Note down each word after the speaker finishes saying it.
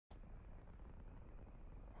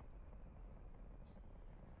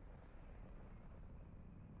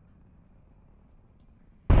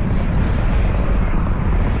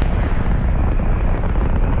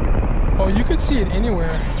see it anywhere.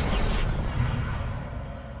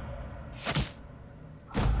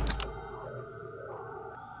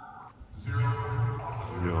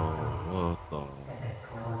 Yo, what the?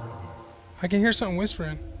 I can hear something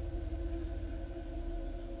whispering.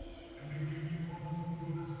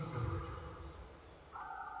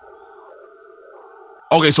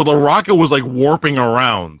 Okay, so the rocket was like warping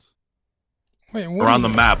around. Wait, what around is the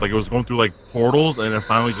it? map, like it was going through like portals, and it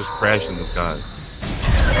finally just crashed in the sky.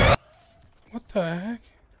 What the heck?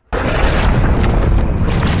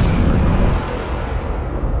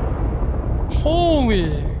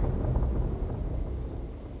 Holy!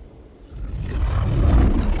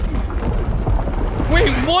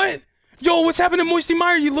 Wait, what? Yo, what's happened to Moisty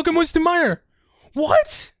Meyer? You look at Moisty Meyer.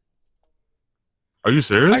 What? Are you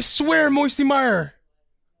serious? I swear, Moisty Meyer.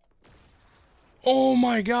 Oh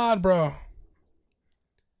my god, bro.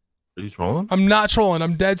 Are you trolling? I'm not trolling.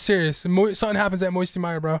 I'm dead serious. Something happens at Moisty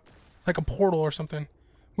Meyer, bro. Like a portal or something.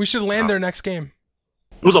 We should land there next game.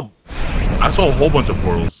 It was I saw a whole bunch of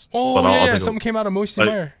portals. Oh yeah, something came out of Moisty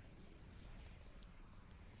Meyer.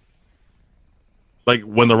 Like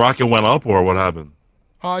when the rocket went up, or what happened?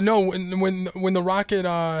 No, when the rocket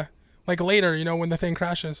like later, you know, when the thing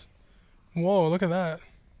crashes. Whoa, look at that.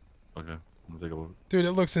 Okay, let me take a look. Dude,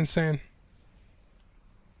 it looks insane.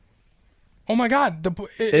 Oh my god,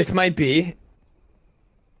 this might be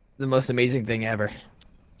the most amazing thing ever.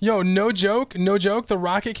 Yo, no joke, the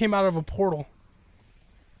rocket came out of a portal.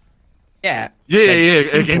 Yeah. Yeah,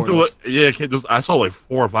 it came through. Yeah, it came through. I saw like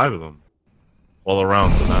 4 or 5 of them all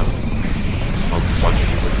around the map. I was watching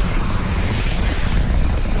people.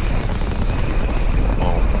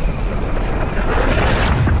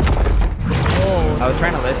 Oh. I was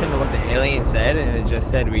trying to listen to what the alien said, and it just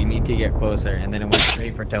said we need to get closer, and then it went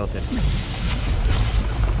straight for tilted.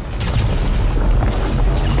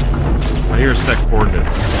 I hear set coordinates.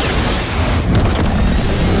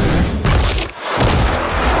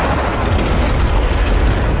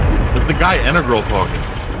 It's the guy and a girl talking.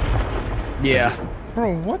 Yeah.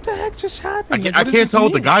 Bro, what the heck just happened? I can't tell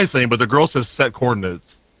what the guy's saying, but the girl says set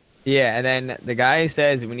coordinates. Yeah, and then the guy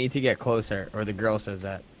says we need to get closer, or the girl says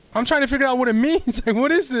that. I'm trying to figure out what it means. Like,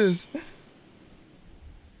 what is this?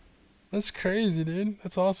 That's crazy, dude.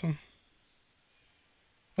 That's awesome.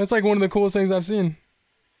 That's like one of the coolest things I've seen.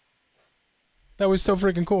 That was so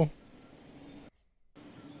freaking cool.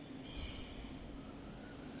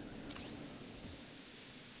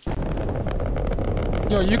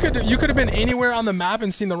 Yo, you could have been anywhere on the map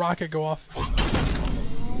and seen the rocket go off.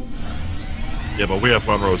 Yeah, but we have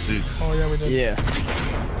front row seats. Oh yeah, we did. Yeah.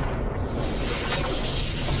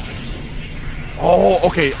 Oh,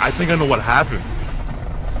 okay. I think I know what happened.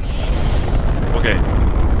 Okay,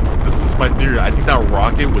 this is my theory. I think that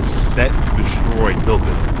rocket was set to destroy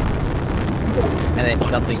Tilted. And then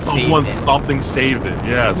something saved it. Something saved it.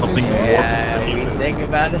 Yeah, something. Yeah, we think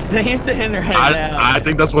about the same thing right now. I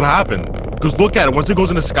think that's what happened. Because look at it. Once it goes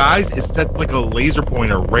in the skies, it sets like a laser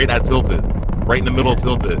pointer right at Tilted, right in the middle of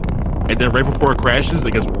Tilted, and then right before it crashes,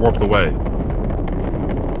 it gets warped away.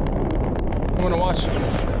 I'm gonna watch.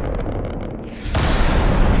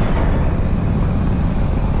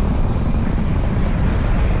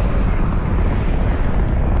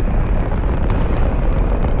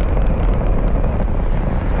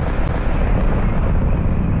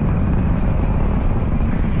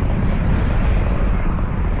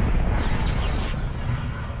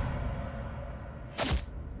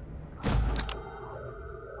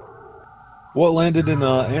 What landed in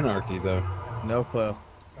Anarchy, though? No clue.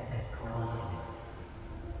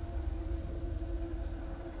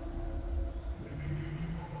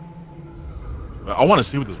 I want to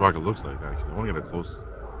see what this rocket looks like, actually. I want to get it close.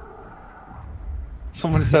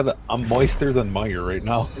 Someone said I'm moister than Meyer right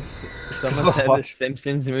now. Someone said the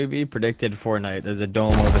Simpsons movie predicted Fortnite. There's a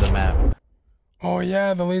dome over the map. Oh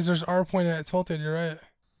yeah, the lasers are pointed at Tilted. You're right.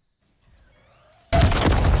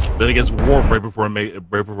 Then it gets warped right before it makes it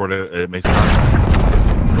happen.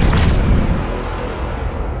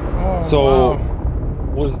 Oh, So, wow.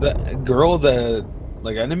 was the girl the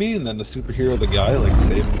like enemy, and then the superhero the guy like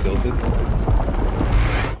saving Tilted?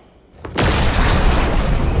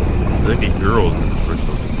 I think a hero is destroyed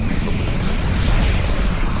Tilted.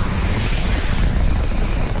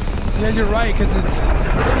 Yeah, you're right, because it's...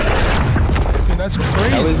 Dude, that's crazy.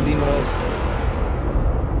 That was the most...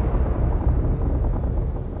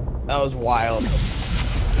 That was wild.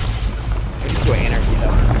 Let's go Anarchy,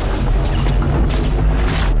 though.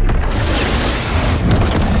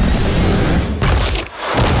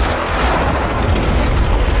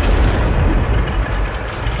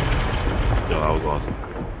 Yo, that was awesome.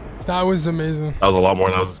 That was amazing. That was a lot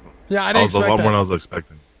more than I was. Yeah, I didn't expect a lot that. more than I was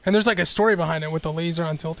expecting. And there's like a story behind it with the laser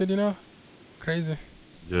on Tilted, you know? Crazy.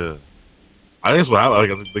 Yeah. I think that's what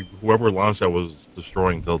happened. Like whoever launched that was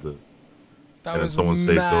destroying Tilted. That And was someone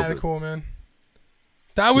saved mad Tilted. cool, man.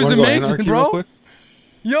 That You was wanna go amazing, Anarchy real bro. quick?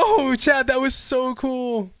 Yo, chat, that was so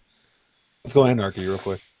cool. Let's go Anarchy real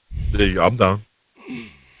quick. Yeah, I'm down.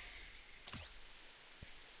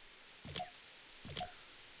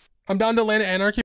 I'm down to land Anarchy.